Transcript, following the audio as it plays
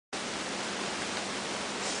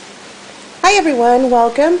Hi everyone,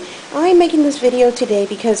 welcome. I'm making this video today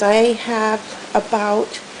because I have about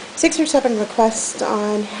 6 or 7 requests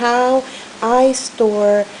on how I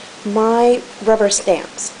store my rubber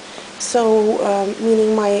stamps. So,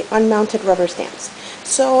 meaning my unmounted rubber stamps.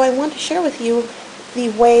 So I want to share with you the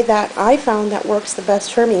way that I found that works the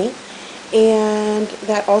best for me and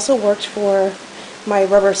that also works for my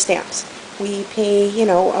rubber stamps. We pay,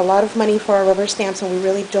 a lot of money for our rubber stamps and we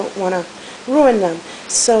really don't want to ruin them.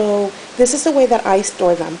 So this is the way that I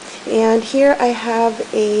store them. And here I have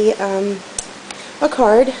a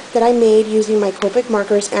card that I made using my Copic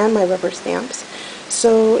markers and my rubber stamps.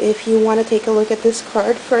 So if you want to take a look at this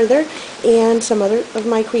card further and some other of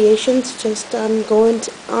my creations, just go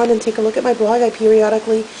on and take a look at my blog. I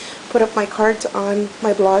periodically put up my cards on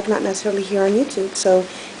my blog, not necessarily here on YouTube. So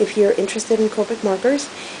if you're interested in Copic markers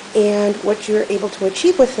and what you're able to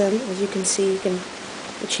achieve with them, as you can see, you can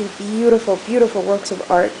achieve beautiful, beautiful works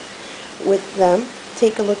of art with them.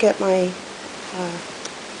 Take a look at my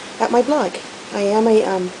blog. I am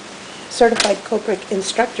a certified Copic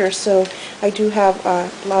instructor, so I do have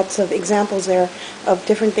lots of examples there of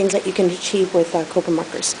different things that you can achieve with Copic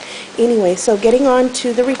markers. Anyway, so getting on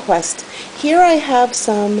to the request. Here I have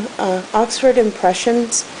some Oxford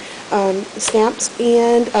Impressions stamps,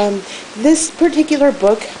 and this particular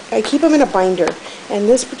book, I keep them in a binder, and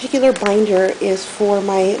this particular binder is for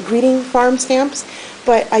my greeting farm stamps,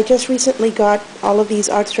 but I just recently got all of these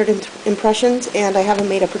Oxford Impressions and I haven't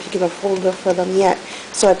made a particular folder for them yet,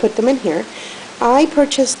 so I put them in here. I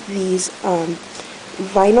purchased these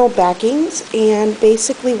vinyl backings, and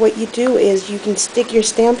basically what you do is you can stick your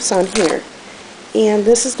stamps on here, and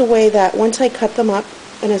this is the way that once I cut them up,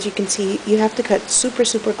 and as you can see, you have to cut super,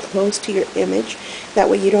 super close to your image. That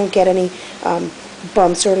way you don't get any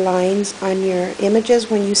bumps or lines on your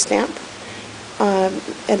images when you stamp.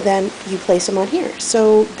 And then you place them on here.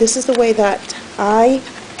 So this is the way that I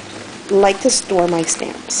like to store my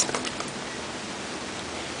stamps,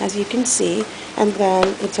 as you can see. And then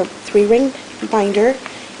it's a 3-ring binder,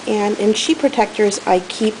 and in sheet protectors I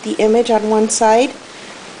keep the image on one side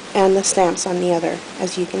and the stamps on the other,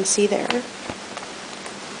 as you can see there.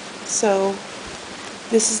 So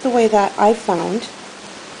this is the way that I found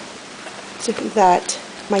that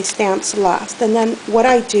my stamps last. And then what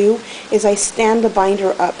I do is I stand the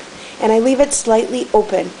binder up and I leave it slightly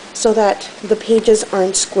open so that the pages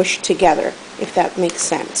aren't squished together, if that makes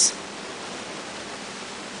sense.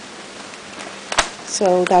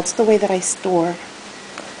 So that's the way that I store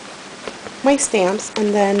my stamps.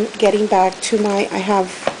 And then getting back to I have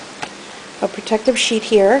a protective sheet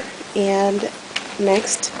here, and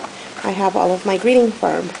next I have all of my greeting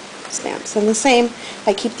farm stamps. And the same,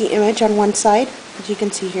 I keep the image on one side, as you can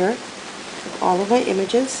see here, all of my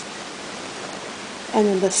images, and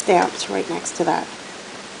then the stamps right next to that.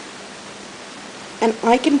 And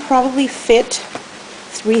I can probably fit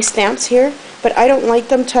 3 stamps here, but I don't like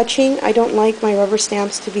them touching. I don't like my rubber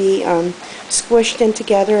stamps to be squished in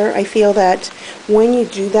together. I feel that when you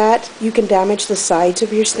do that, you can damage the sides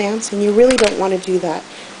of your stamps, and you really don't want to do that.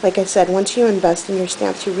 Like I said, once you invest in your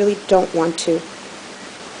stamps, you really don't want to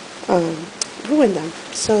ruin them.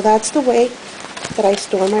 So that's the way that I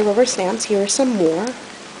store my rubber stamps. Here are some more.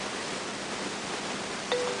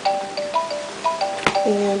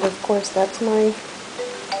 And of course, that's my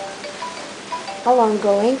alarm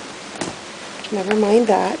going. Never mind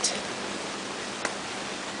that.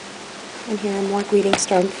 And here are more greeting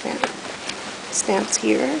stamps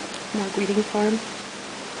here. More greeting farm.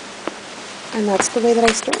 And that's the way that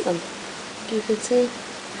I store them. You can see.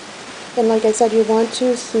 And like I said, you want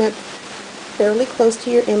to snip fairly close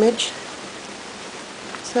to your image,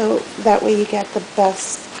 so that way you get the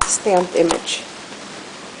best stamped image.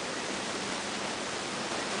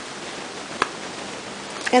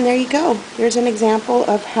 And there you go. Here's an example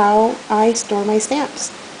of how I store my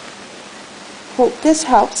stamps. Hope this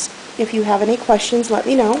helps. If you have any questions, let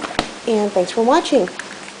me know. And thanks for watching.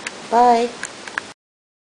 Bye.